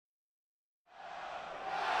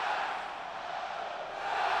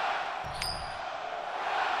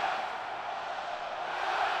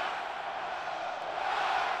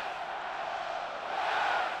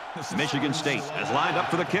Michigan State has lined up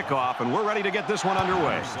for the kickoff, and we're ready to get this one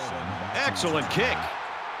underway. Excellent kick.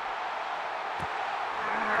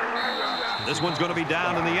 This one's going to be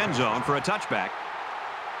down in the end zone for a touchback.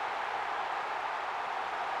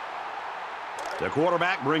 The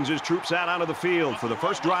quarterback brings his troops out onto the field for the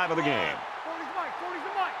first drive of the game.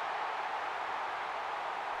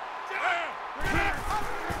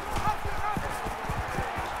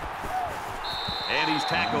 And he's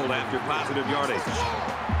tackled after positive yardage.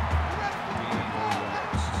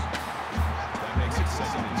 That makes it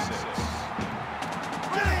 2nd and 6.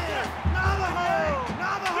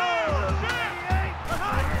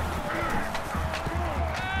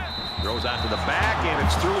 Throws out to the back, and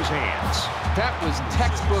it's through his hands. That was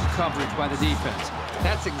textbook coverage by the defense.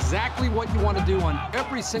 That's exactly what you want to do on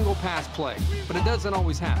every single pass play, but it doesn't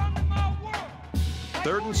always happen.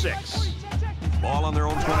 3rd and 6. Ball on their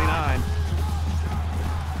own 29.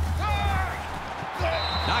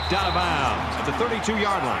 Knocked out of bounds at the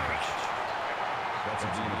 32-yard line. That's a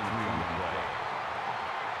 3 on the play.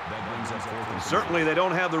 That brings us 4th and 6. Certainly they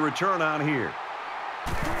don't have the return on here.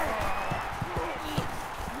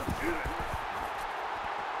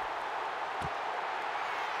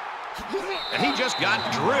 And he just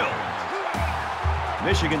got drilled.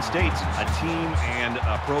 Michigan State's a team and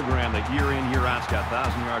a program that year in, year out's got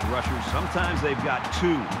 1,000-yard rushers. Sometimes they've got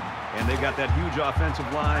 2, and they've got that huge offensive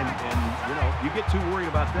line. And, you know, you get too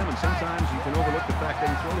worried about them, and sometimes you can overlook the fact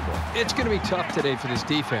they can throw the ball. It's going to be tough today for this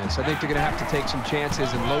defense. I think they're going to have to take some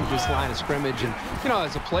chances and load this line of scrimmage. And, you know,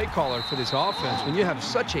 as a play caller for this offense, when you have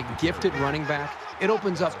such a gifted running back, it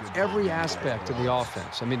opens up every aspect of the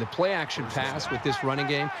offense. I mean, the play-action pass with this running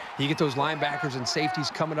game, you get those linebackers and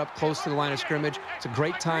safeties coming up close to the line of scrimmage. It's a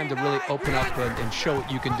great time to really open up and show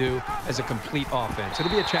what you can do as a complete offense.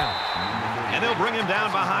 It'll be a challenge. And they'll bring him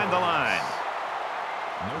down behind the line.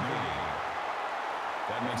 No gain.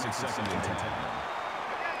 That makes it 2nd and 10.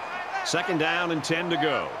 2nd down and 10 to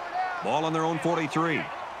go. Ball on their own 43.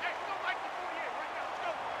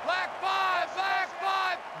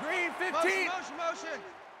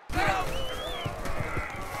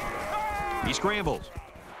 He scrambles.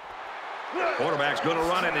 Quarterback's going to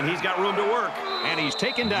run it, and he's got room to work. And he's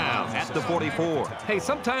taken down at the 44. Hey,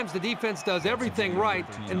 sometimes the defense does everything right,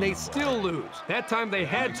 and they still lose. That time they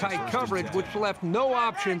had tight coverage, which left no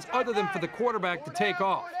options other than for the quarterback to take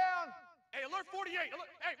off. Hey, alert 48.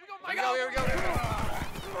 Hey, we go. Here we go.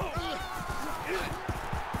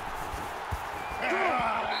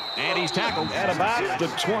 And he's tackled at about the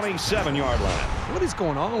 27-yard line. What is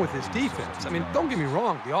going on with this defense? I mean, don't get me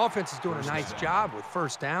wrong. The offense is doing a nice job with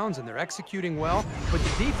first downs, and they're executing well, but the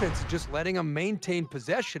defense is just letting them maintain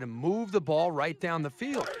possession and move the ball right down the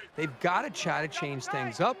field. They've got to try to change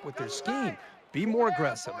things up with their scheme. Be more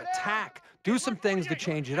aggressive, attack, do some things to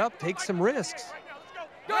change it up, take some risks.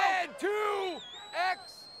 Red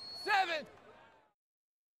 2X7.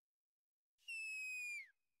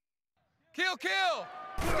 Kill.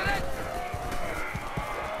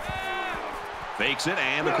 Fakes it,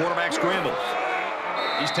 and the quarterback scrambles.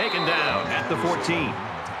 He's taken down at the 14. Gain of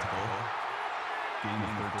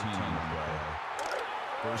 13 on the play.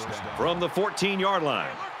 First down. From the 14-yard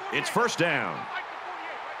line, it's first down.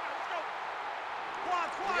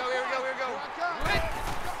 Here we go.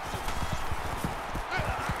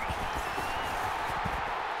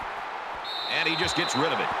 And he just gets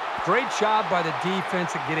rid of it. Great job by the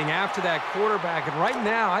defense at getting after that quarterback. And right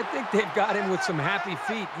now, I think they've got him with some happy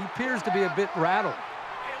feet. He appears to be a bit rattled.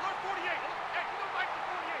 Hey, alert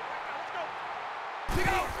 48. Let's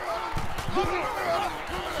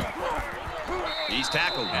go. He's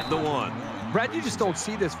tackled at the 1. Brad, you just don't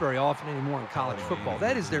see this very often anymore in college football.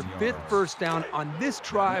 That is their 5th first down on this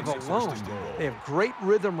drive alone. They have great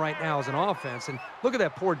rhythm right now as an offense. And look at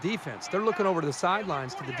that poor defense. They're looking over to the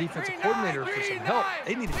sidelines to the defensive coordinator for some help.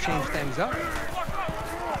 They need to change things up.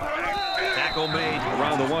 Tackle made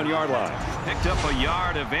around the 1-yard line. Picked up a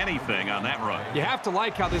yard of anything on that run. You have to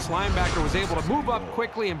like how this linebacker was able to move up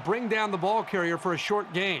quickly and bring down the ball carrier for a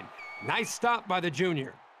short gain. Nice stop by the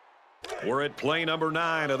junior. We're at play number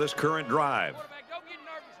 9 of this current drive.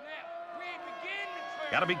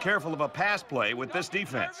 Got to be careful of a pass play with this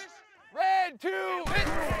defense. Red 2.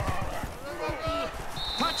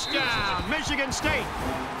 Touchdown, Michigan State.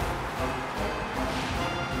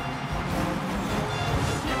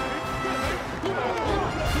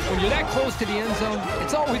 When you're that close to the end zone,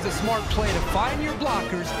 it's always a smart play to find your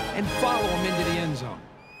blockers and follow them into the end zone.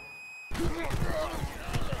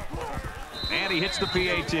 And And he hits the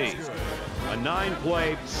PAT. A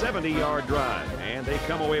 9-play, 70-yard drive, and they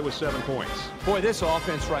come away with 7 points. Boy, this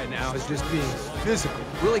offense right now is just being physical,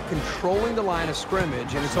 really controlling the line of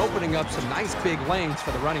scrimmage, and it's opening up some nice big lanes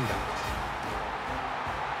for the running backs.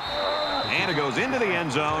 And it goes into the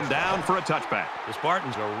end zone, down for a touchback. The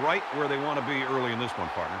Spartans are right where they want to be early in this one,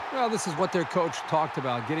 partner. Well, this is what their coach talked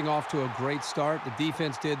about, getting off to a great start. The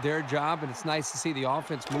defense did their job, and it's nice to see the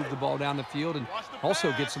offense move the ball down the field and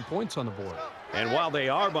also get some points on the board. And while they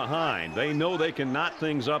are behind, they know they can knot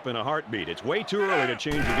things up in a heartbeat. It's way too early to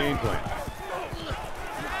change the game plan.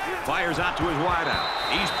 Fires out to his wideout.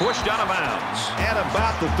 He's pushed out of bounds at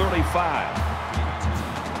about the 35.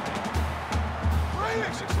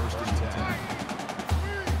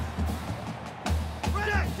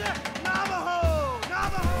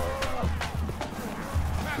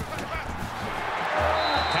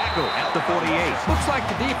 Tackle at the 48. Looks like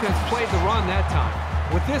the defense played the run that time.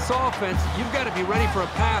 With this offense, you've got to be ready for a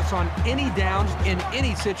pass on any down in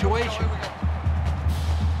any situation.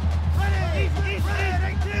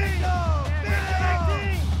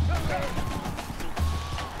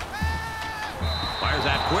 Fires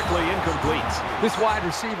out quickly, incomplete. This wide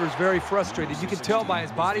receiver is very frustrated. You can tell by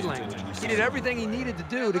his body language. He did everything he needed to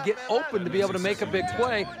do to get open to be able to make a big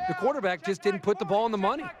play. The quarterback just didn't put the ball in the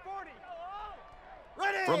money.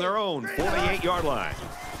 From their own 48-yard line.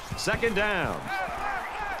 Second down.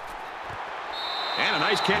 And a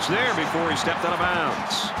nice catch there before he stepped out of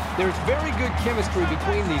bounds. There's very good chemistry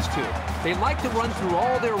between these two. They like to run through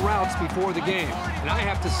all their routes before the game. And I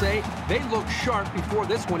have to say, they looked sharp before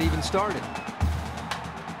this one even started.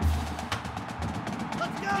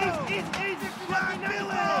 Let's go! Easy.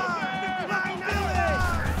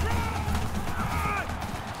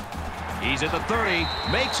 He's at the 30,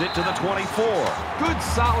 makes it to the 24. Good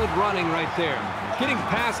solid running right there. Getting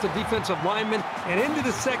past the defensive lineman and into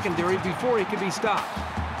the secondary before he could be stopped.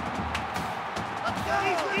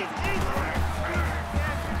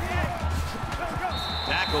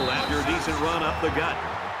 Tackled after a decent run up the gut.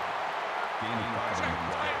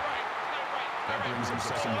 That brings him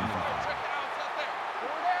second and 5.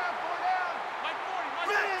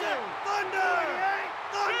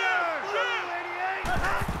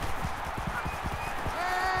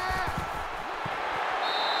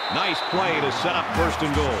 Nice play to set up first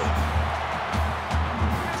and goal.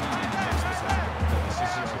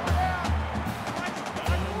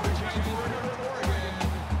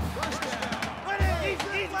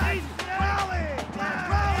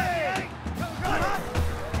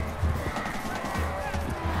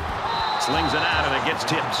 Slings it out and it gets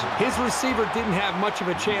tipped. His receiver didn't have much of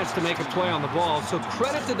a chance to make a play on the ball, so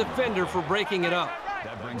credit the defender for breaking it up.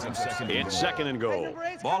 That brings him second and goal. It's second and goal.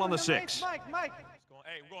 Ball on the 6. Mike.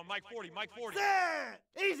 Hey, we're going Mike 40, Mike 40. There!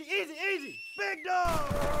 Easy. Big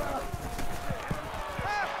dog!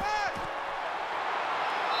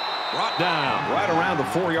 Brought down right around the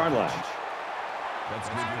 4-yard line. That's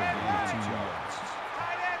good for a gain of 2 yards.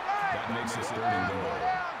 That makes it third and goal.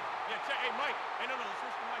 Yeah, check. Hey, Mike. Hey, no, let's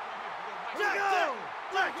switch to Mike right here. Go,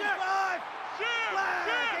 Mike. Jack, 85.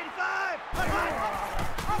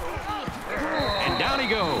 And down he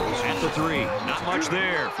goes at the 3. Not much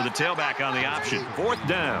there for the tailback on the option. 4th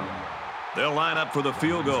down. They'll line up for the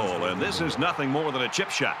field goal, and this is nothing more than a chip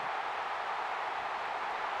shot.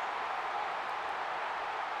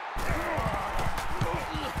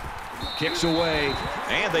 Kicks away,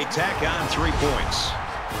 and they tack on 3 points.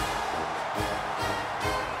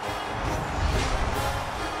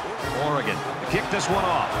 Oregon kick this one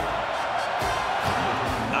off.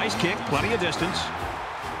 Nice kick, plenty of distance.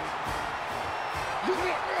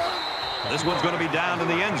 This one's going to be down in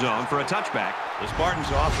the end zone for a touchback. The Spartans'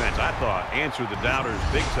 offense, I thought, answered the doubters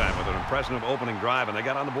big time with an impressive opening drive, and they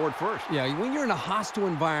got on the board first. Yeah, when you're in a hostile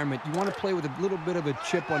environment, you want to play with a little bit of a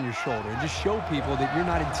chip on your shoulder and just show people that you're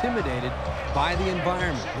not intimidated by the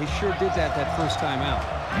environment. They sure did that first time out.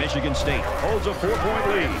 Michigan State holds a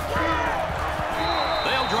 4-point lead.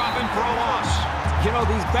 They'll drop in for a loss. You know,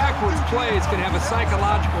 these backwards plays can have a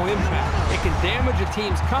psychological impact. It can damage a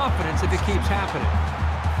team's confidence if it keeps happening.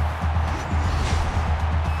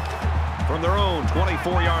 From their own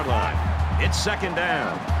 24-yard line, it's second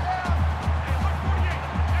down.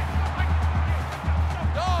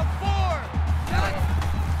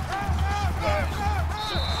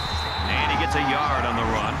 And he gets a yard on the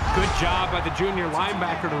run. Good job by the junior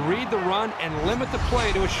linebacker to read the run and limit the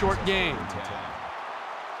play to a short gain.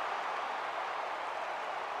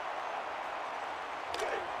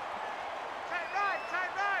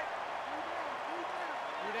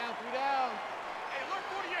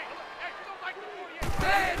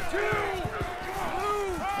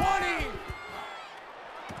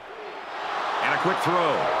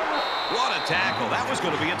 throw. What a tackle. That was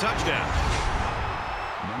going to be a touchdown.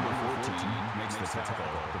 Number 14 makes the tackle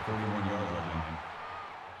at the 41-yard line.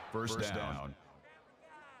 First down.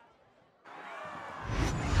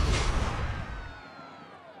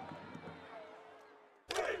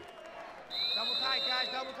 Double tight, guys,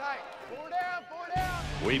 double tight. 4 down, 4 down.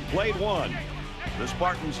 We've played one. The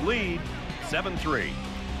Spartans lead 7-3.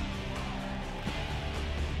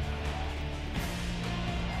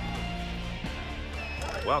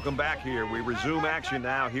 Welcome back here. We resume action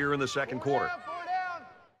now here in the second quarter. 4 down.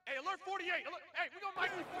 Hey, alert 48. Alert. Hey, we gonna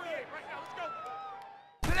mic 48 right now. Let's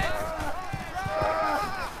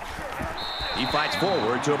go. He fights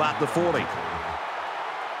forward to about the 40. Call the game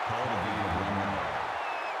of 1 yard.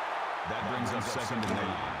 That brings up second and 8.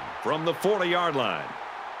 From the 40-yard line.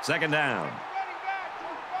 Second down. Running back,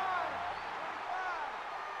 25.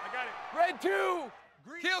 I got it. Red 2.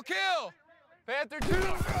 Kill, kill. Panther 2.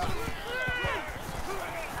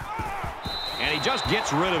 And he just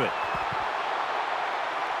gets rid of it.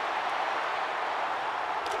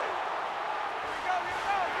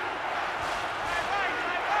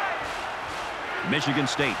 Michigan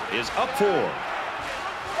State is up 4.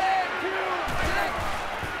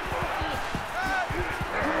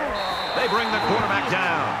 They bring the quarterback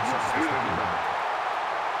down.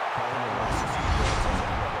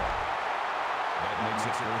 That makes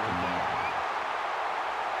it 4th and 1.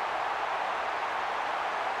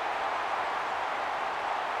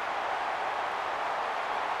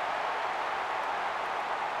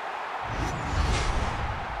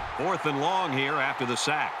 Fourth and long here after the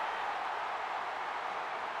sack.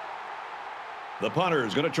 The punter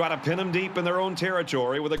is going to try to pin them deep in their own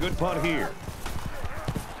territory with a good punt here.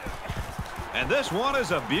 And this one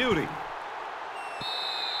is a beauty.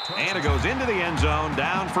 And it goes into the end zone,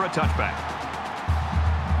 down for a touchback.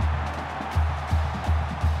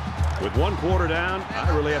 With 1 quarter down,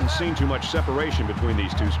 I really haven't seen too much separation between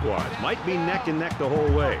these two squads. Might be neck and neck the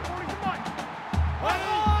whole way.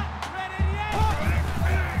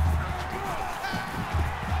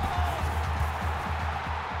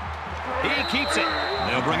 He keeps it.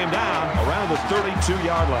 They'll bring him down around the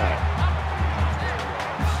 32-yard line.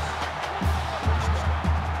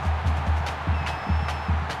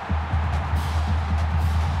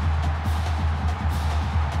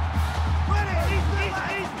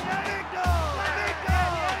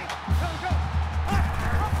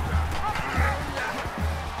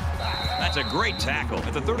 That's a great tackle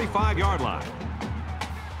at the 35-yard line.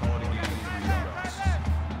 Call it a game of 3 yards.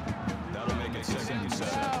 That'll make it 2nd and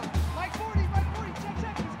 7. Mike 40,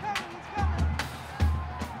 check, he's coming.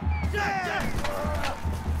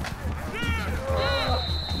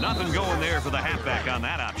 Nothing going there for the halfback on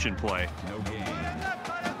that option play. No gain.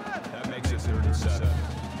 That makes it 3rd and 7.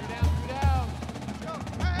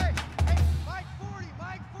 Hey, Mike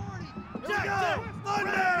 40. Jack,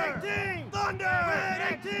 Thunder! 18!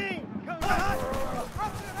 Thunder! 18!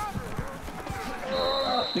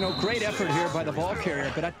 You know, great effort here by the ball carrier,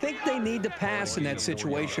 but I think they need to pass in that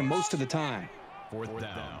situation most of the time. 4th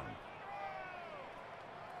down.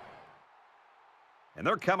 And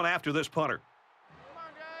they're coming after this punter.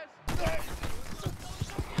 Come on, guys.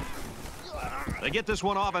 They get this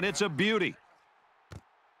one off, and it's a beauty.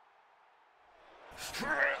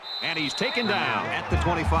 And he's taken down at the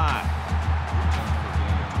 25.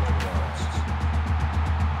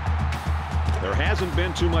 There hasn't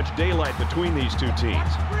been too much daylight between these two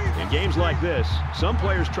teams. In games like this, some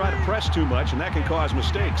players try to press too much, and that can cause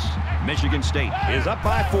mistakes. Michigan State is up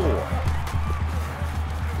by 4.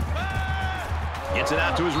 Gets it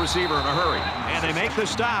out to his receiver in a hurry, and they make the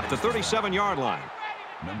stop, the 37-yard line.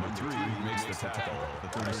 Number 3 makes the tackle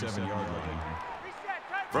at the 37-yard line.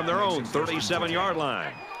 From their own 37-yard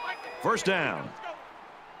line. First down.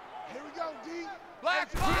 Here we go, D.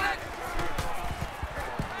 Black flag.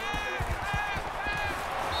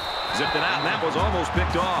 Zipped it out, and that was almost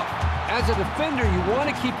picked off. As a defender, you want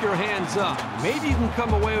to keep your hands up. Maybe you can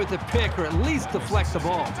come away with a pick or at least deflect the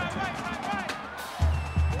ball.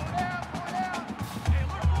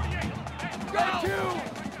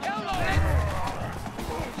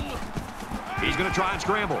 He's going to try and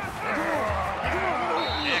scramble.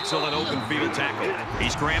 Excellent open field tackle. He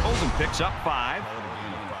scrambles and picks up 5. Call it a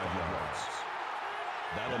gain of 5 yards.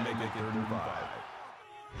 That'll make it 3rd and 5.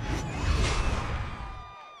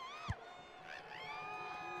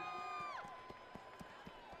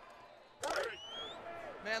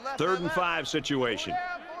 Man, left, 3rd and 5 situation.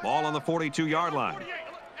 Ball on the 42-yard line. Hey, we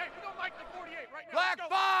gonna mic the 48 right now. Black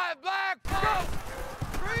 5. Black 5.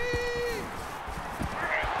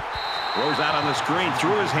 Throws out on the screen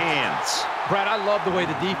through his hands. Brad, I love the way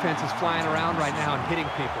the defense is flying around right now and hitting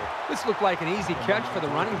people. This looked like an easy catch for the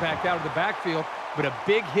running back out of the backfield, but a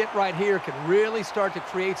big hit right here could really start to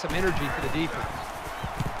create some energy for the defense.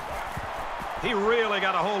 He really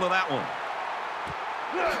got a hold of that one.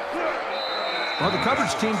 Well, the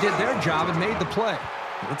coverage team did their job and made the play.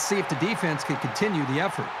 Let's see if the defense can continue the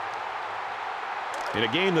effort. In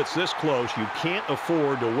a game that's this close, you can't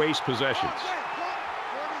afford to waste possessions.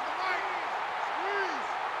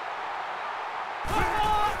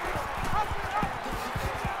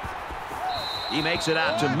 He makes it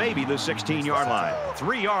out to maybe the 16-yard line.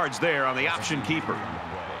 3 yards there on the option keeper.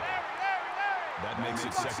 That makes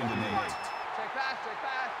it 2nd and 8. Check pass, check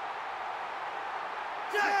pass.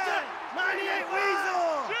 Check, 98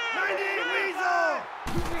 Weasel! 98 Weasel!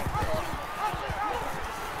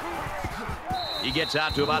 He gets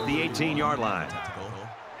out to about the 18-yard line.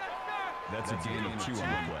 That's a gain of 2 on the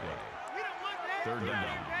play. 3rd down.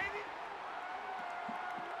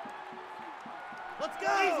 Let's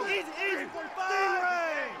go! Easy, 45!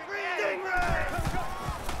 Stingray!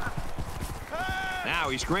 Now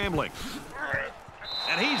he's scrambling.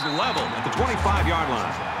 And he's level at the 25-yard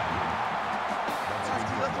line.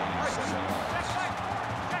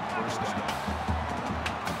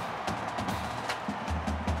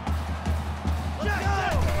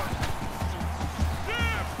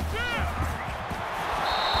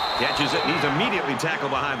 Catches it, and he's immediately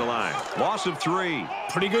tackled behind the line. Loss of 3.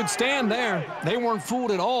 Pretty good stand there. They weren't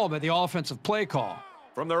fooled at all by the offensive play call.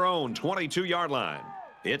 From their own 22-yard line,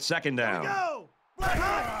 it's 2nd down. Go! And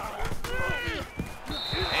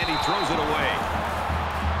he throws it away.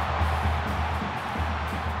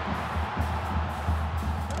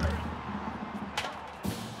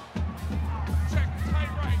 Check,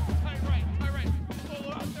 tight right.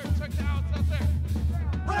 Pull out there, check the outs out there.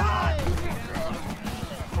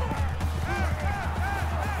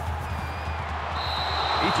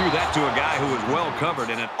 He threw that to a guy who was well covered,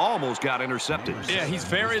 and it almost got intercepted. Yeah, he's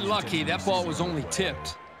very lucky. That ball was only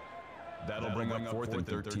tipped. That'll bring up 4th and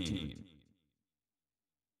 13.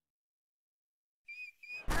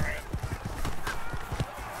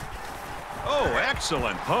 Oh,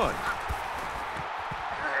 excellent punt.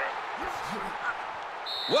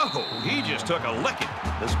 Whoa, he just took a licking.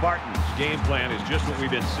 The Spartans' game plan is just what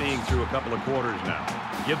we've been seeing through a couple of quarters now.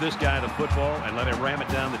 Give this guy the football and let him ram it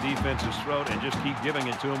down the defense's throat and just keep giving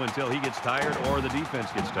it to him until he gets tired or the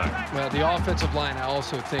defense gets tired. Well, the offensive line, I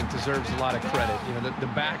also think, deserves a lot of credit. You know, the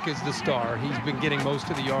back is the star. He's been getting most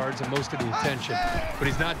of the yards and most of the attention, but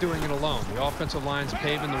he's not doing it alone. The offensive line's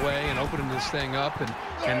paving the way and opening this thing up,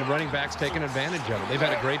 and the running back's taking advantage of it. They've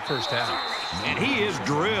had a great first half. And he is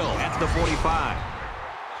drilled at the 45.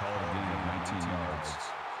 Call a gain of 19 yards.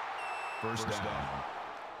 1st down.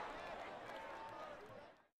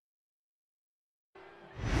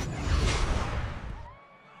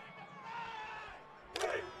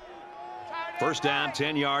 First down,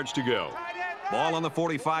 10 yards to go. Ball on the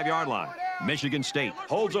 45-yard line. Michigan State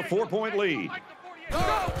holds a 4-point lead.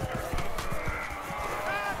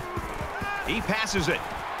 He passes it.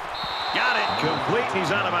 Got it. Complete.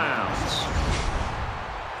 He's out of bounds.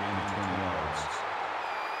 Gain of 20 yards.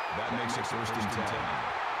 That makes it 1st and 10.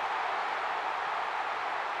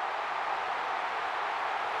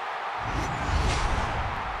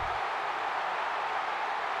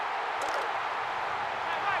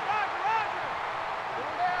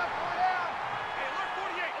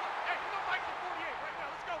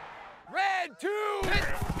 Red 2.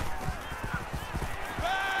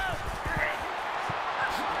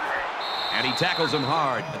 And he tackles him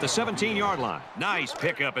hard at the 17-yard line. Nice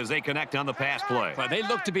pickup as they connect on the pass play. But they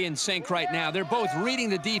look to be in sync right now. They're both reading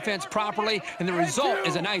the defense properly, and the result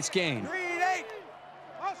is a nice gain.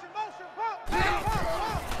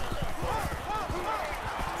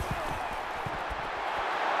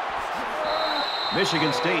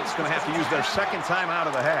 Michigan State's going to have to use their 2nd timeout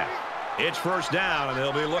of the half. It's 1st down, and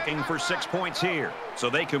they'll be looking for 6 points here. So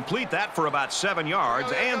they complete that for about 7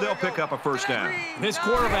 yards, and they'll pick up a 1st down. This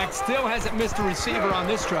quarterback still hasn't missed a receiver on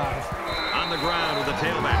this drive. On the ground with the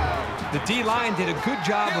tailback. The D-line did a good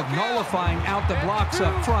job of nullifying out the blocks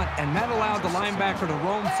up front, and that allowed the linebacker to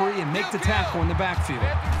roam free and make the tackle in the backfield.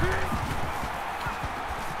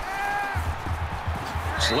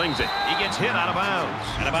 Slings it. He gets hit out of bounds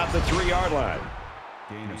at about the 3-yard line.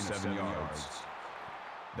 Gain of 7 yards.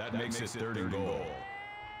 That makes it 3rd and goal.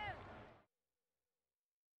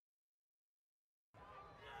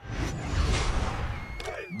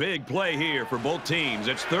 Big play here for both teams.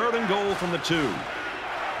 It's 3rd and goal from the 2.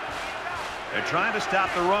 They're trying to stop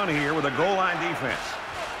the run here with a goal line defense.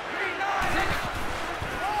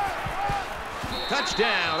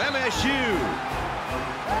 Touchdown, MSU.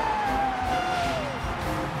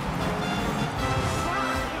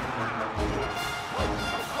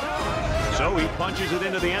 go. He punches it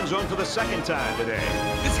into the end zone for the second time today.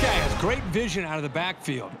 This guy has great vision out of the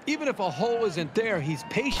backfield. Even if a hole isn't there, he's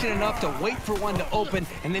patient enough to wait for one to open,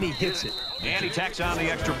 and then he hits it. And he tacks on the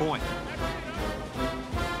extra point.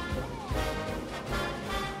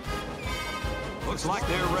 Looks like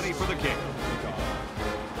they're ready for the kick.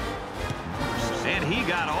 And he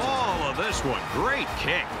got all of this one. Great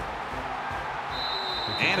kick.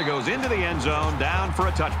 And it goes into the end zone, down for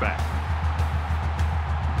a touchback.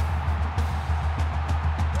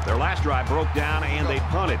 Their last drive broke down, and they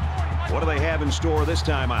punted. What do they have in store this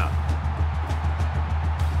time out?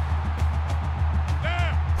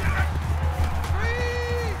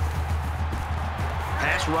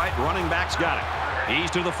 Pass right, running back's got it.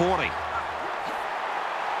 He's to the 40.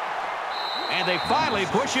 And they finally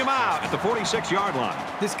push him out at the 46-yard line.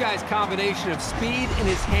 This guy's combination of speed and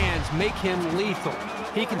his hands make him lethal.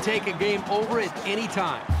 He can take a game over at any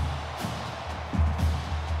time.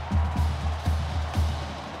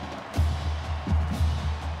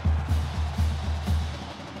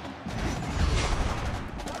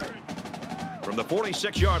 From the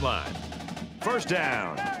 46-yard line, first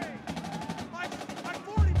down.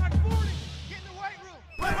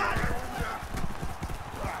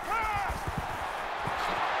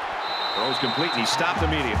 Throws complete, and he stopped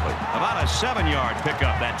immediately. About a 7-yard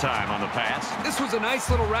pickup that time on the pass. This was a nice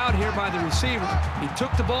little route here by the receiver. He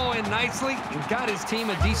took the ball in nicely and got his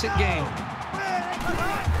team a decent gain.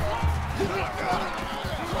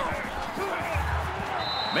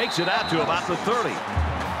 Makes it out to about the 30.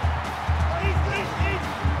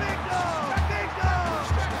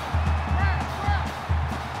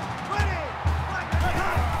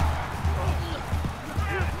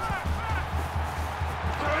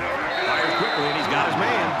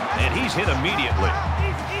 He's hit immediately.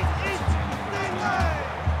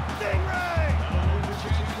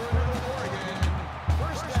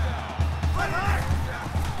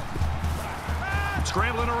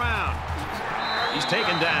 Scrambling around. He's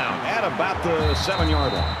taken down at about the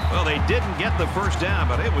 7-yard line. Well, they didn't get the first down,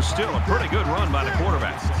 but it was still a pretty good run by the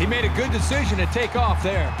quarterback. He made a good decision to take off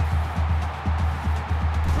there.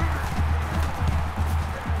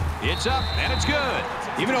 It's up, and it's good.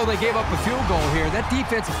 Even though they gave up a field goal here, that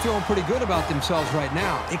defense is feeling pretty good about themselves right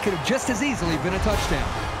now. It could have just as easily been a touchdown.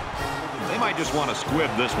 They might just want to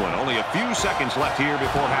squib this one. Only a few seconds left here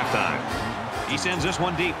before halftime. He sends this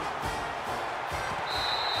one deep.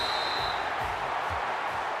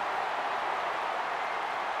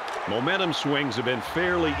 Momentum swings have been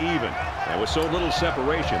fairly even. And with so little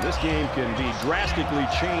separation, this game can be drastically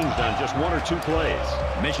changed on just 1 or 2 plays.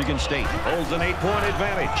 Michigan State holds an 8-point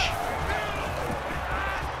advantage.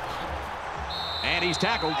 And he's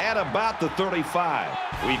tackled at about the 35.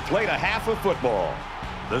 We've played a half of football.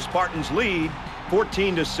 The Spartans lead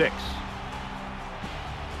 14-6.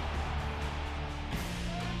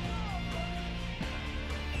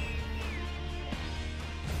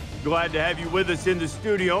 Glad to have you with us in the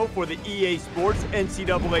studio for the EA Sports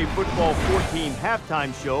NCAA Football 14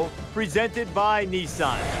 halftime show presented by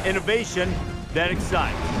Nissan. Innovation that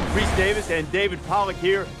excites. Reese Davis and David Pollack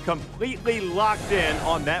here, completely locked in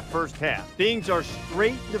on that first half. Things are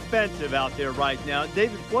straight defensive out there right now.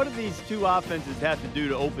 David, what do these two offenses have to do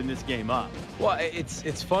to open this game up? Well,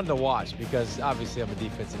 it's fun to watch because obviously I'm a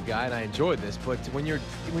defensive guy and I enjoy this. But when your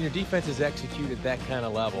defense is executed at that kind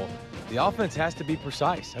of level, the offense has to be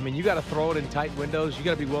precise. I mean, you got to throw it in tight windows. You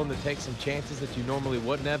got to be willing to take some chances that you normally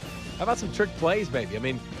wouldn't have. How about some trick plays, maybe? I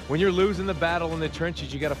mean, when you're losing the battle in the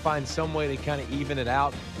trenches, you got to find some way to kind of even it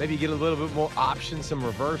out. Maybe get a little bit more options, some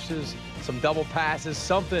reverses, some double passes,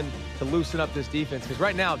 something to loosen up this defense. Because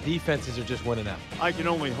right now, defenses are just winning out. I can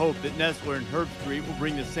only hope that Nessler and Herbstreit will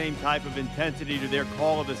bring the same type of intensity to their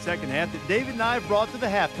call of the second half that David and I have brought to the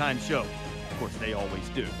halftime show. Of course, they always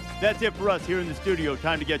do. That's it for us here in the studio.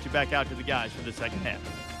 Time to get you back out to the guys for the second half.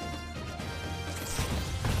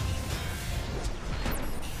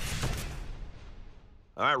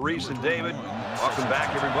 All right, Reese and David, welcome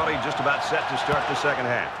back, everybody. Just about set to start the second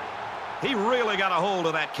half. He really got a hold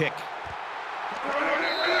of that kick.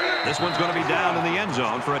 This one's going to be down in the end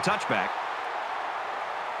zone for a touchback.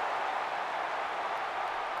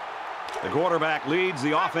 The quarterback leads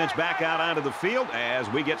the offense back out onto the field as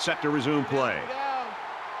we get set to resume play.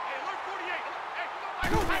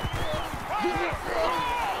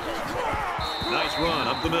 Nice run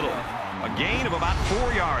up the middle. A gain of about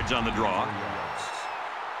 4 yards on the draw.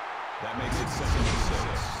 That makes it 2nd and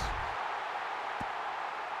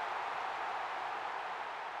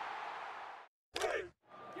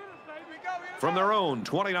 6. From their own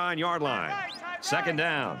 29-yard line. Second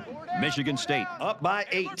down. Michigan State up by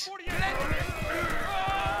 8.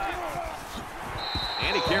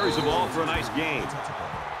 And he carries the ball for a nice gain. That's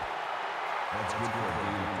good for a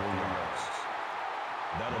gain of 4 yards.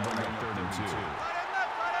 That'll bring up 3rd and 2. Hey,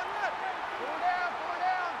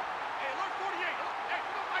 look, 48. Hey,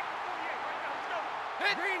 we don't like the 48 right now. Let's go.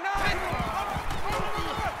 Hit. Green 9.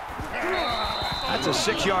 That's a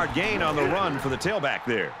 6-yard gain on the run for the tailback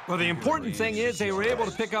there. Well, the important thing is they were able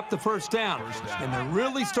to pick up the first down. And they're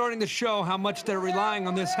really starting to show how much they're relying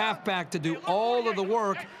on this halfback to do all of the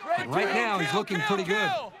work. And right now, he's looking pretty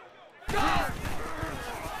good.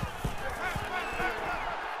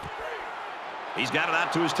 He's got it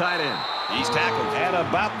out to his tight end. He's tackled at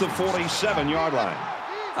about the 47-yard line.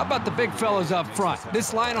 How about the big fellas up front?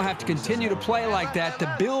 This line will have to continue to play like that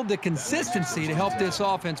to build the consistency to help this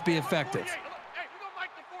offense be effective. Hey, we don't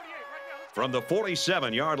like the 48 right now. Let's From the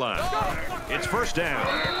 47-yard line, it's first down.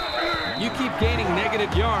 You keep gaining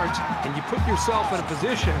negative yards, and you put yourself in a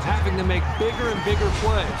position of having to make bigger and bigger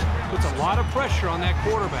plays. Puts a lot of pressure on that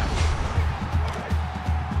quarterback.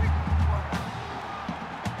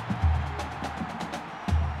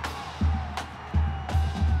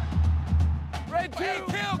 Red 2.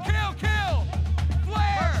 Kill.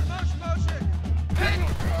 Flare. Motion. Hit.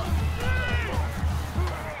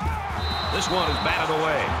 This one is batted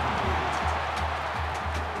away.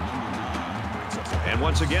 And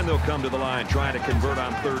once again, they'll come to the line trying to convert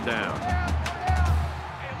on 3rd down.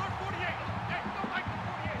 Hey, look, 48. Hey, we don't like the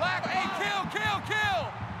 48. Black. Hey, kill.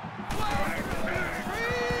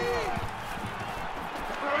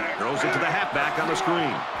 Throws it to the halfback on the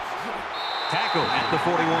screen. Tackle at the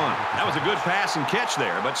 41. That was a good pass and catch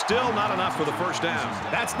there, but still not enough for the first down.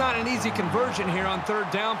 That's not an easy conversion here on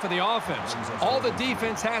 3rd down for the offense. All the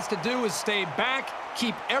defense has to do is stay back,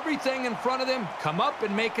 keep everything in front of them, come up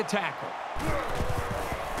and make a tackle.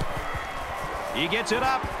 He gets it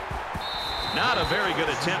up. Not a very good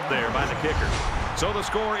attempt there by the kicker. So the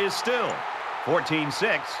score is still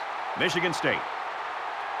 14-6, Michigan State.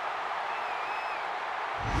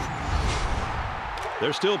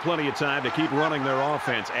 There's still plenty of time to keep running their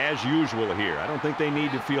offense as usual here. I don't think they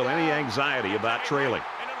need to feel any anxiety about trailing.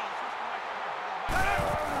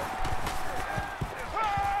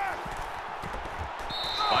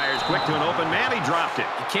 Fires quick to an open man. He dropped it.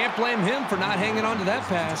 You can't blame him for not hanging on to that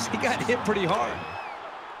pass. He got hit pretty hard.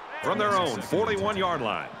 From their own 41-yard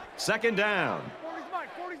line, 2nd down. 40's Mike.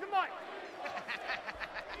 40's the Mike.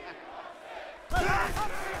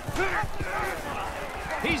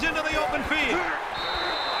 He's into the open field.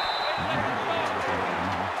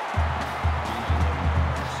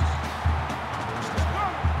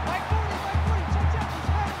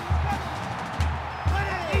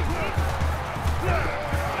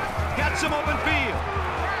 Got some open field.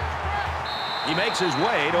 He makes his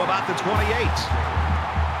way to about the 28.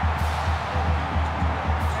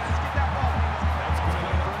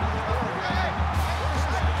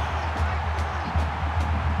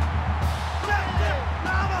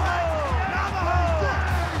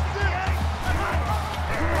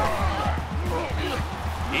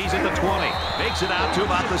 He's at the 20. Makes it out to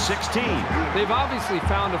about the 16. They've obviously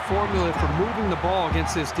found a formula for moving the ball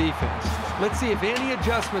against this defense. Let's see if any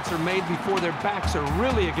adjustments are made before their backs are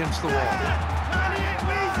really against the wall.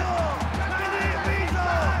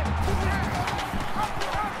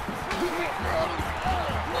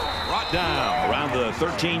 Brought down around the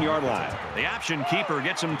 13-yard line. The option keeper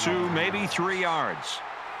gets him to maybe 3 yards.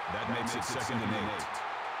 That makes it 2nd and 8.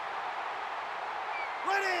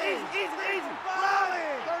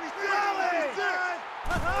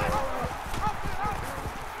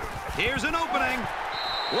 Here's an opening.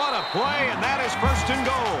 What a play, and that is 1st and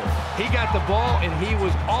goal. He got the ball, and he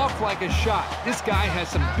was off like a shot. This guy has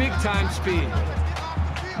some big-time speed.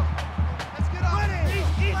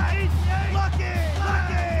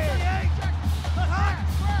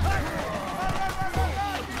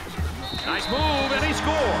 Nice move, and he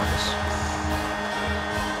scores.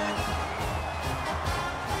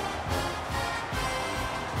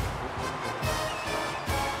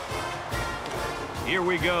 Here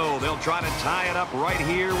we go. They'll try to tie it up right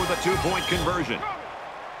here with a 2-point conversion.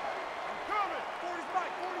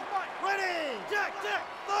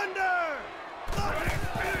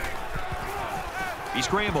 He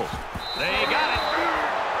scrambles. They got it.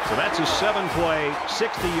 So that's a 7-play,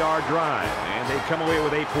 60-yard drive, and they come away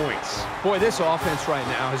with 8 points. Boy, this offense right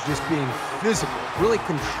now is just being physical, really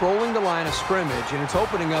controlling the line of scrimmage, and it's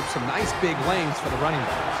opening up some nice big lanes for the running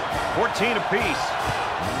backs. 14 apiece.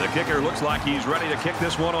 The kicker looks like he's ready to kick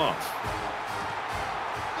this one off.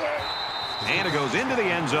 And it goes into the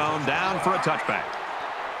end zone, down for a touchback.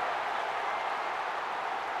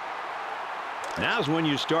 Now's when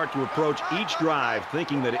you start to approach each drive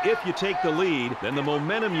thinking that if you take the lead, then the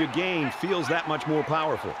momentum you gain feels that much more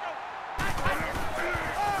powerful.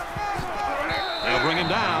 They'll bring him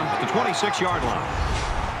down at the 26-yard line.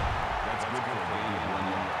 That's good for a gain of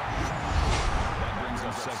 1 yard. That brings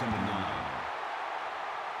up 2nd and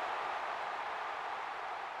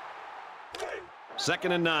 9.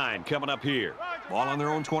 2nd and 9 coming up here. Ball on their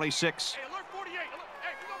own 26. Hey, alert 48.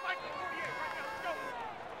 Hey, we got Mike at 48 right now. Let's go.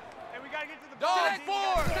 Hey, we got to get to the Dog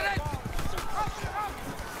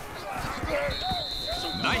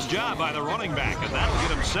 4. Nice job by the running back, and that'll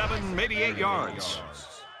get him 7, maybe 8 yards.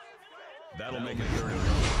 That'll make it 3rd and 1.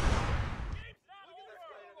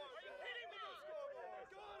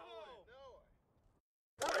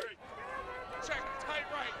 Check. Tight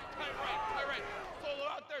right. Solo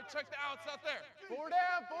out there. Check the outs out there. 4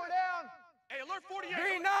 down. Hey, alert 48.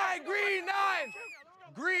 Green 9.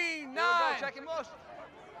 Green 9. Check him motion.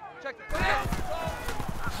 Check the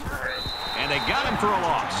And they got him for a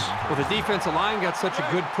loss. Well, the defensive line got such a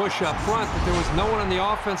good push up front that there was no one on the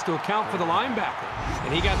offense to account for the linebacker.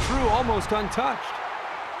 And he got through almost untouched.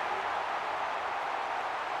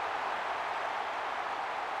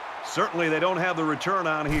 Certainly they don't have the return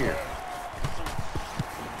on here.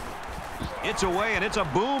 It's away, and it's a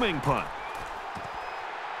booming punt.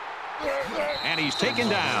 And he's taken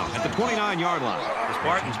down at the 29-yard line. The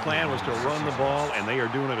Spartans' plan was to run the ball, and they are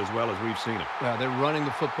doing it as well as we've seen it. Yeah, they're running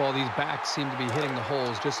the football. These backs seem to be hitting the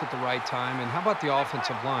holes just at the right time. And how about the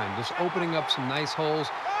offensive line? Just opening up some nice holes,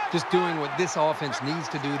 just doing what this offense needs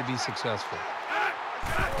to do to be successful.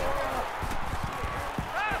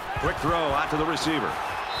 Quick throw out to the receiver.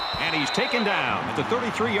 And he's taken down at the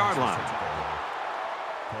 33-yard line.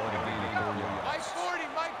 Call it a gain of 4 yards.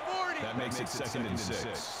 Mike 40. That makes it 2nd and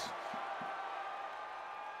 6.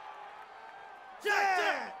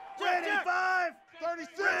 85!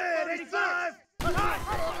 86!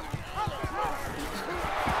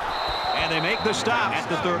 And they make the stop at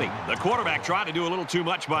the 30. The quarterback tried to do a little too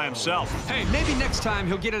much by himself. Hey, maybe next time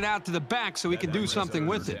he'll get it out to the back so he can do something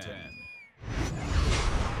with it.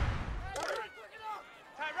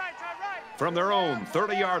 From their own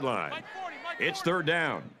 30-yard line, it's 3rd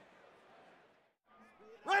down.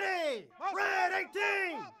 Ready! Red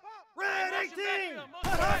 18! Red 18!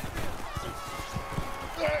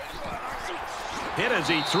 Hit as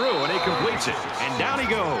he threw, and he completes it. And down he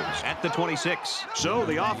goes at the 26. So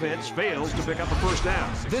the offense fails to pick up a 1st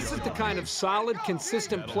down. This is the kind of solid,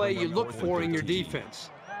 consistent play you look for in your defense.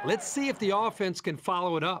 Let's see if the offense can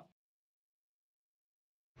follow it up.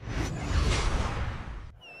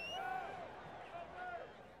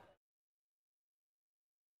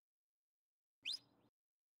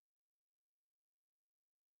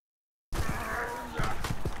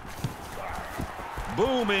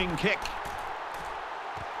 Booming kick.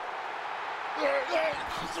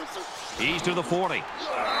 He's to the 40.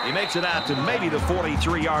 He makes it out to maybe the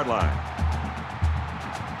 43-yard line.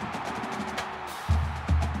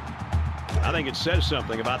 I think it says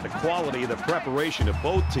something about the quality of the preparation of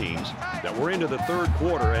both teams that we're into the 3rd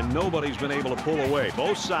quarter and nobody's been able to pull away.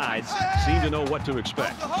 Both sides seem to know what to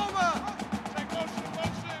expect. Oklahoma. Check motion.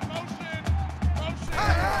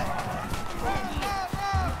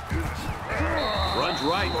 Runs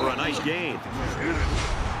right for a nice gain. Gain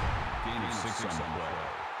of 6 on the play.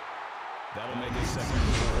 That'll make it 2nd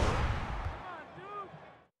and 4.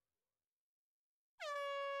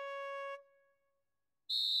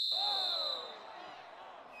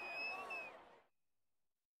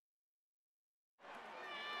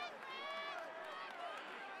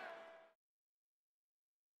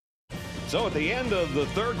 So at the end of the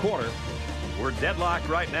 3rd quarter, we're deadlocked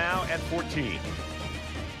right now at 14.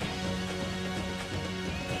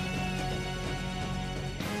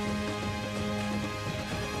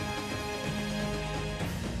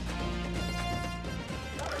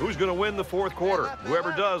 Who's going to win the 4th quarter?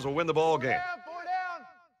 Whoever does will win the ball game. 4 down.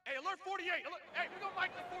 Hey, alert 48. Hey, we got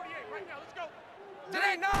Mike at 48 right now. Let's go.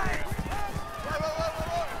 Today 9.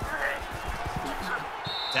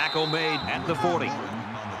 Tackle made at the 40.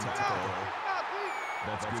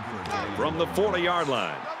 That's good for a gain. From the 40-yard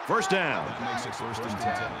line. 1st down. That makes it 1st and 10.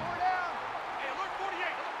 Hey, alert 48.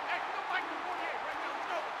 Hey, we got Mike at 48 right now. Let's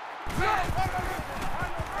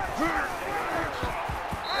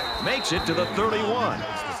go. Makes it to the 31.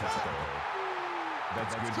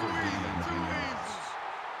 That's good for a gain of 9 yards.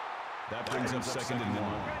 That brings up 2nd and 1.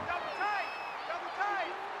 Double tight.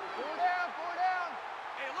 4 down.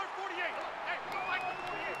 Hey, alert 48. Hey, we got Mike at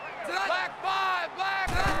 48 right now. Black 5.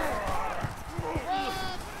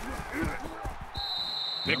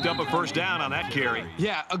 Picked up a first down on that carry.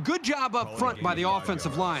 Yeah, a good job up front by the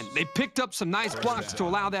offensive line. They picked up some nice blocks to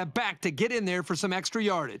allow that back to get in there for some extra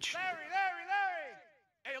yardage.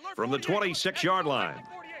 From the 26-yard line.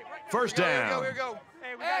 First down. Here we go.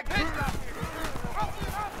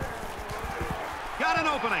 Got an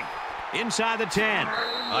opening. Inside the 10.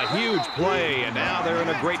 A huge play, and now they're in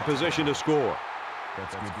a great position to score.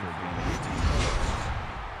 That's good for a gain of 18 yards.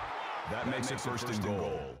 That makes it first and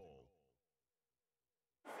goal.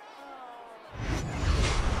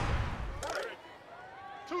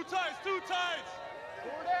 Two times.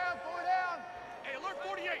 Four down. Hey, alert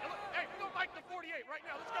 48. Hey, we're going to fight the 48 right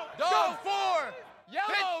now. Let's go. Dog 4.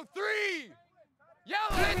 Yellow 3.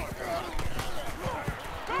 Yellow.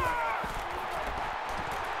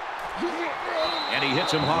 And he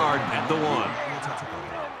hits him hard at the 1.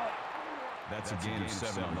 That's a gain of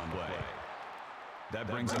 7 on the play. That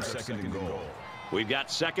brings him second and goal. We've got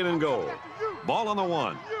second and goal. Ball on the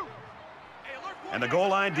 1. And the goal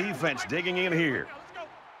line defense digging in here.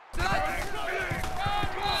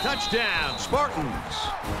 Touchdown, Spartans.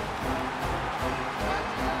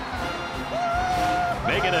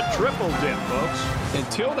 Making a triple dip, folks.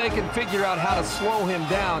 Until they can figure out how to slow him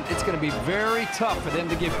down, it's going to be very tough for them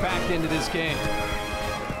to get back into this game.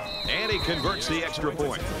 And he converts the extra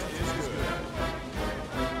point.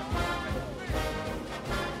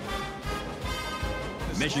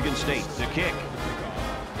 Michigan State to kick.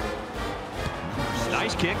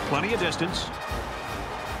 Nice kick, plenty of distance.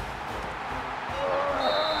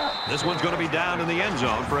 This one's going to be down in the end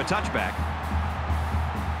zone for a touchback.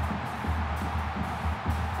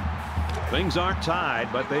 Things aren't tied,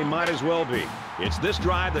 but they might as well be. It's this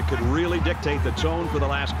drive that could really dictate the tone for the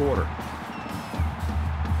last quarter.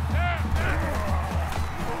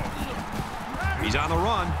 He's on the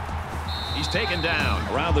run. He's taken down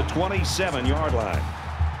around the 27-yard line.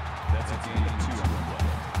 That's a gain of 2 on the play.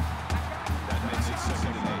 That makes it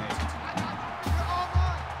second and 8.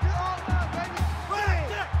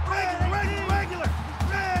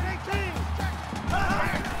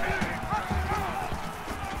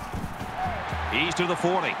 He's to the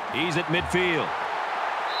 40. He's at midfield.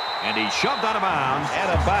 And he's shoved out of bounds at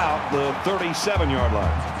about the 37-yard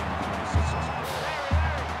line.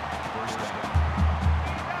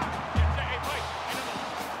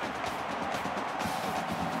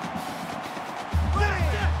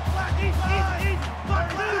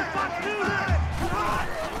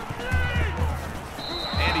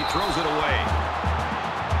 And he throws it away.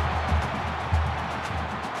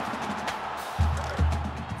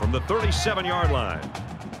 From the 37-yard line,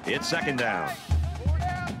 it's second down. Four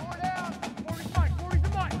down. 40's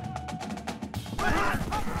Mike.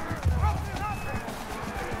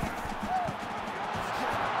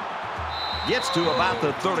 Gets to about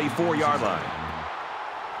the 34-yard line.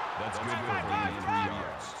 That's good for a gain of 3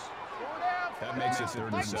 yards. That makes it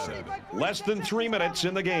 3rd and 7. Less than 3 minutes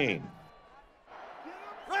in the game.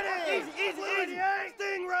 Ready. Easy.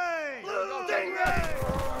 Stingray. Stingray.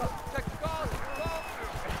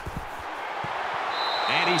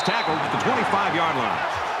 And he's tackled at the 25-yard line.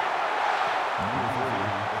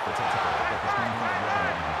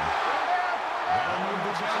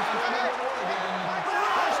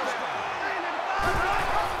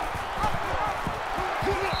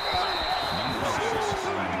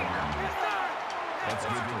 That's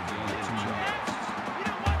good for a gain of 2 yards.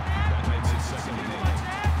 That makes it second and 8.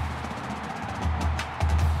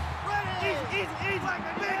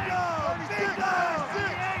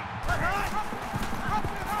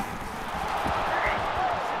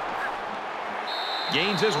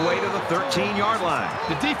 Gains his way to the 13-yard line.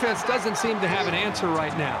 The defense doesn't seem to have an answer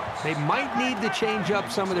right now. They might need to change up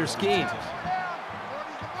some of their schemes.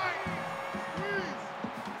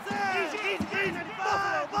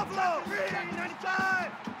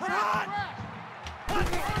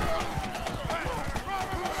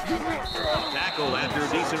 Tackle after a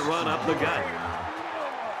decent run up the gut.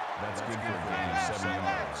 That's good for a gain of 7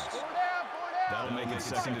 yards. That'll make it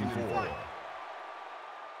second and 4.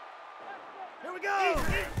 Here we go.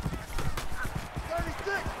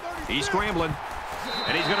 36. He's scrambling.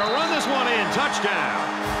 And he's going to run this one in.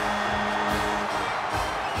 Touchdown.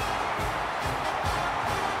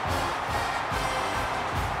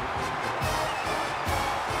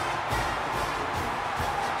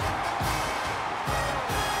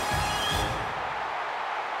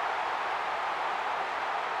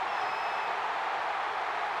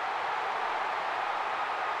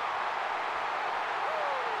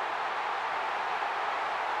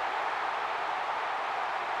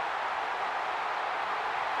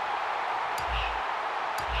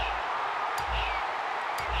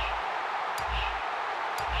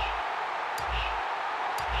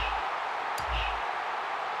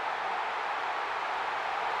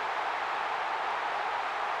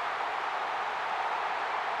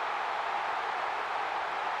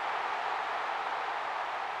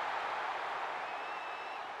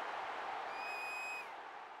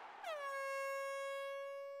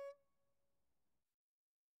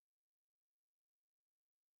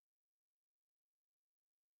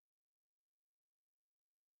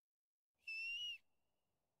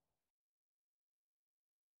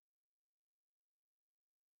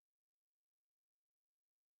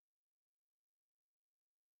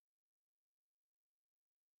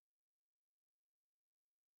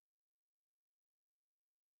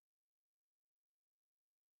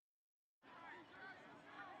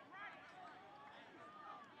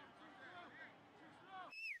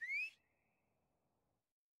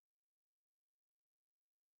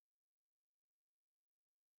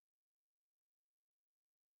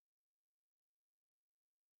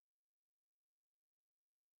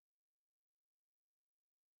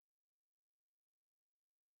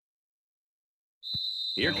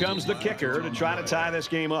 Here comes the kicker to try to tie this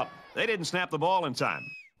game up. They didn't snap the ball in time.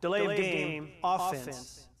 Delay of game,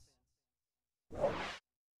 offense.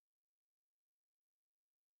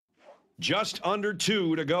 Just under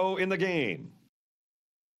 2 to go in the game.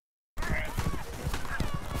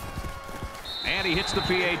 And he hits the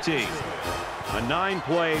PAT. A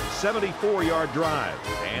 9-play, 74-yard drive.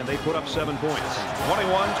 And they put up 7 points.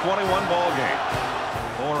 21-21 ball game.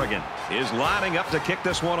 Oregon is lining up to kick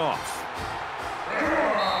this one off.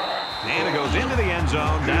 And it goes into the end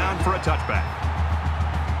zone, down for a touchback.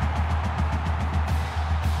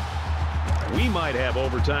 We might have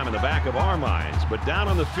overtime in the back of our minds, but down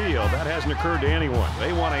on the field, that hasn't occurred to anyone.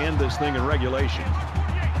 They want to end this thing in regulation.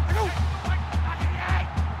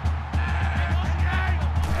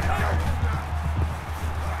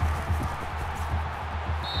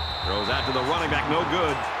 Throws out to the running back, no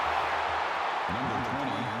good. Number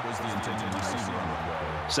 20 was the intended receiver on the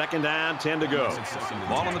play. Second down, 10 to go.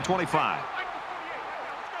 Ball on the 25.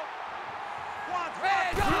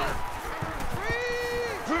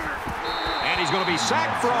 And he's going to be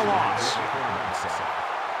sacked for a loss.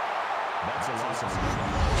 That's a loss.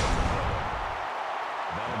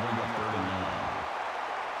 That'll bring up 3rd and 9.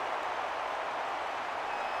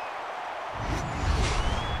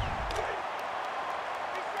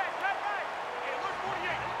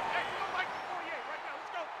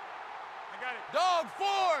 Dog 4.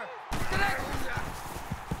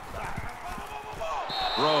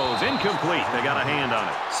 Throws incomplete. They got a hand on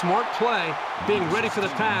it. Smart play, being ready for the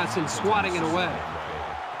pass and swatting it away.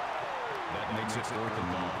 That makes it 4th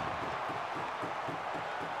and 9.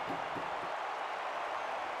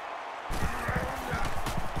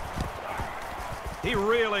 He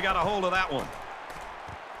really got a hold of that one.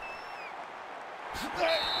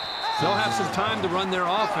 They'll have some time to run their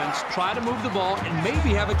offense, try to move the ball, and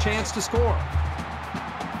maybe have a chance to score.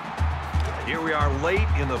 Here we are late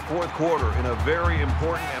in the 4th quarter in a very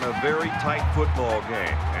important and a very tight football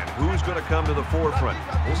game. And who's going to come to the forefront?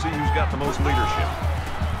 We'll see who's got the most leadership.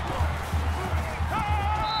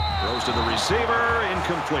 Throws to the receiver,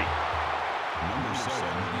 incomplete. Number 7,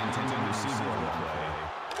 the intended receiver on the play.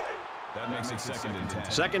 That makes it 2nd and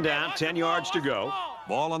 10. Second down, 10 yards to go.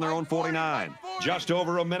 Ball on their own 49. Just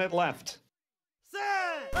over a minute left.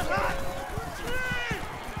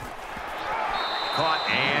 Caught,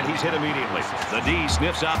 and he's hit immediately. The D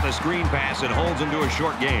sniffs out the screen pass and holds him to a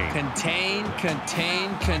short gain. Contain,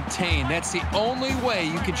 contain, contain. That's the only way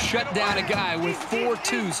you can shut down a guy with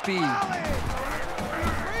 4.2 speed.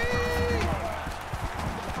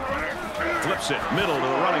 Flips it, middle to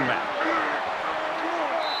the running back.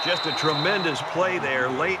 Just a tremendous play there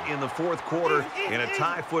late in the 4th quarter in a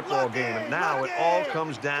tie football game. And now it all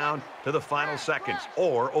comes down to the final seconds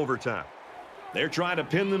or overtime. They're trying to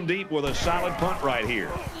pin them deep with a solid punt right here.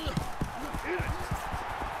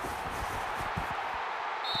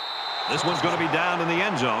 This one's going to be down in the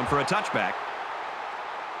end zone for a touchback.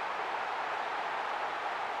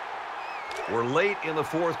 We're late in the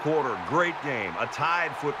 4th quarter. Great game, a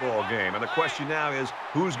tied football game. And the question now is,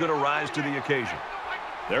 who's going to rise to the occasion?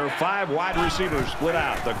 There are 5 wide receivers split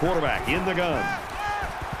out. The quarterback in the gun.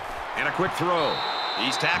 And a quick throw.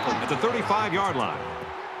 He's tackled at the 35-yard line.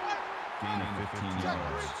 Gain of 15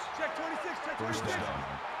 yards. First down.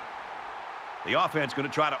 The offense going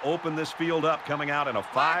to try to open this field up, coming out in a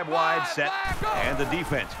 5-wide set. And the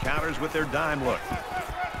defense counters with their dime look.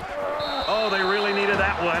 Oh, they really needed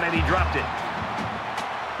that one, and he dropped it.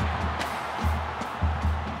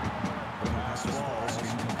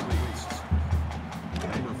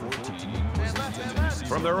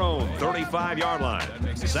 From their own 35-yard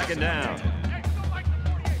line. Second down.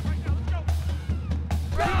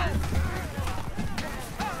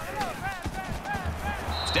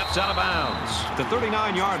 Steps out of bounds. The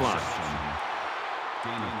 39-yard line.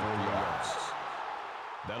 Gain of 4 yards.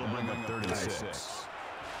 That'll bring up 3rd and 6.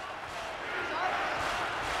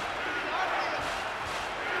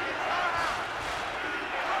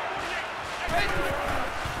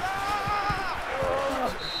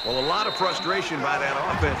 Well, a lot of frustration by that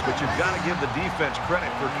offense, but you've got to give the defense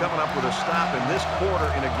credit for coming up with a stop in this quarter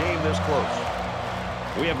in a game this close.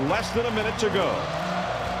 We have less than a minute to go.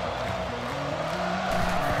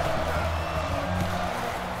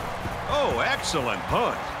 Oh, excellent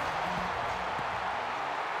punt.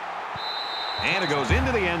 And it goes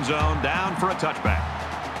into the end zone, down for a touchback.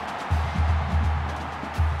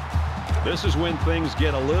 This is when things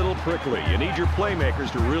get a little prickly. You need your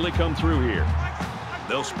playmakers to really come through here.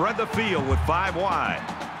 They'll spread the field with 5 wide.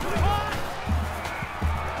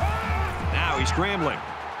 Now he's scrambling.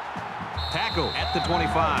 Tackle at the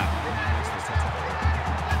 25.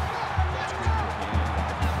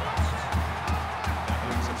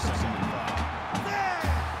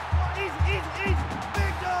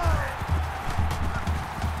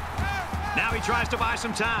 Now he tries to buy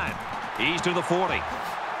some time. He's to the 40.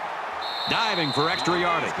 Diving for extra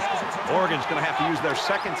yardage. Oregon's going to have to use their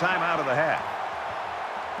second time out of the half.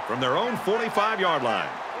 From their own 45-yard line,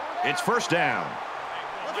 it's first down.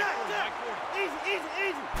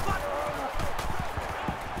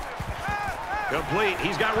 Complete.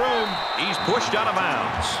 He's got room. He's pushed out of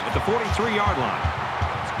bounds at the 43-yard line.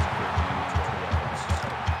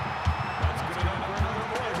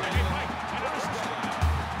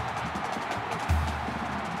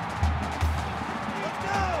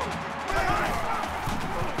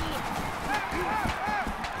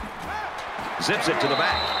 Zips it to the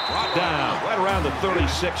back. Brought down right around the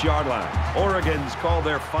 36-yard line. Oregon's called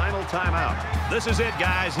their final timeout. This is it,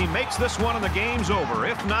 guys. He makes this one and the game's over.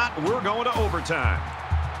 If not, we're going to overtime.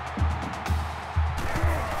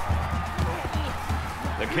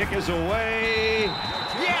 The kick is away.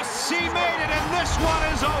 Yes, he made it, and this one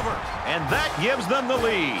is over. And that gives them the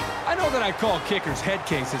lead. I know that I call kickers head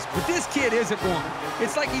cases, but this kid isn't one.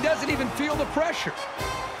 It's like he doesn't even feel the pressure.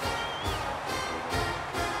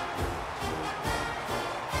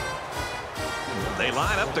 They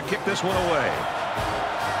line up to kick this one away.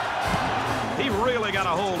 He really got a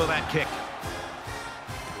hold of that kick.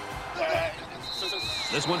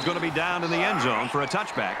 This one's going to be down in the end zone for a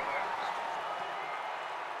touchback.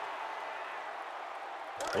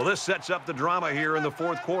 Well, this sets up the drama here in the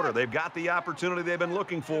fourth quarter. They've got the opportunity they've been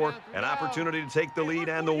looking for, an opportunity to take the lead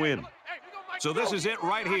and the win. So this is it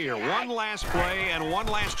right here. One last play and one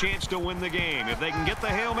last chance to win the game. If they can get the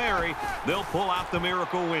Hail Mary, they'll pull out the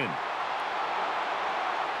miracle win.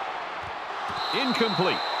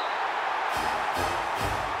 Incomplete.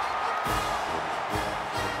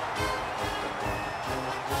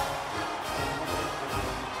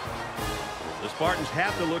 The Spartans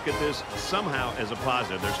have to look at this somehow as a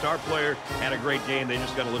positive. Their star player had a great game. They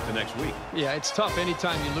just got to look to next week. Yeah, it's tough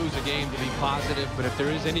anytime you lose a game to be positive, but if there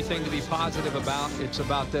is anything to be positive about, it's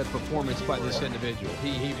about that performance by this individual.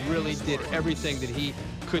 He really did everything that he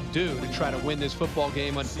could do to try to win this football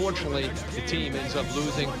game. Unfortunately, the team ends up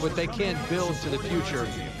losing, but they can build to the future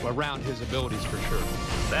around his abilities for sure.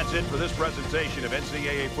 That's it for this presentation of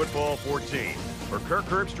NCAA Football 14. For Kirk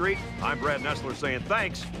Herbstreit, I'm Brad Nessler saying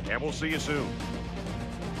thanks, and we'll see you soon.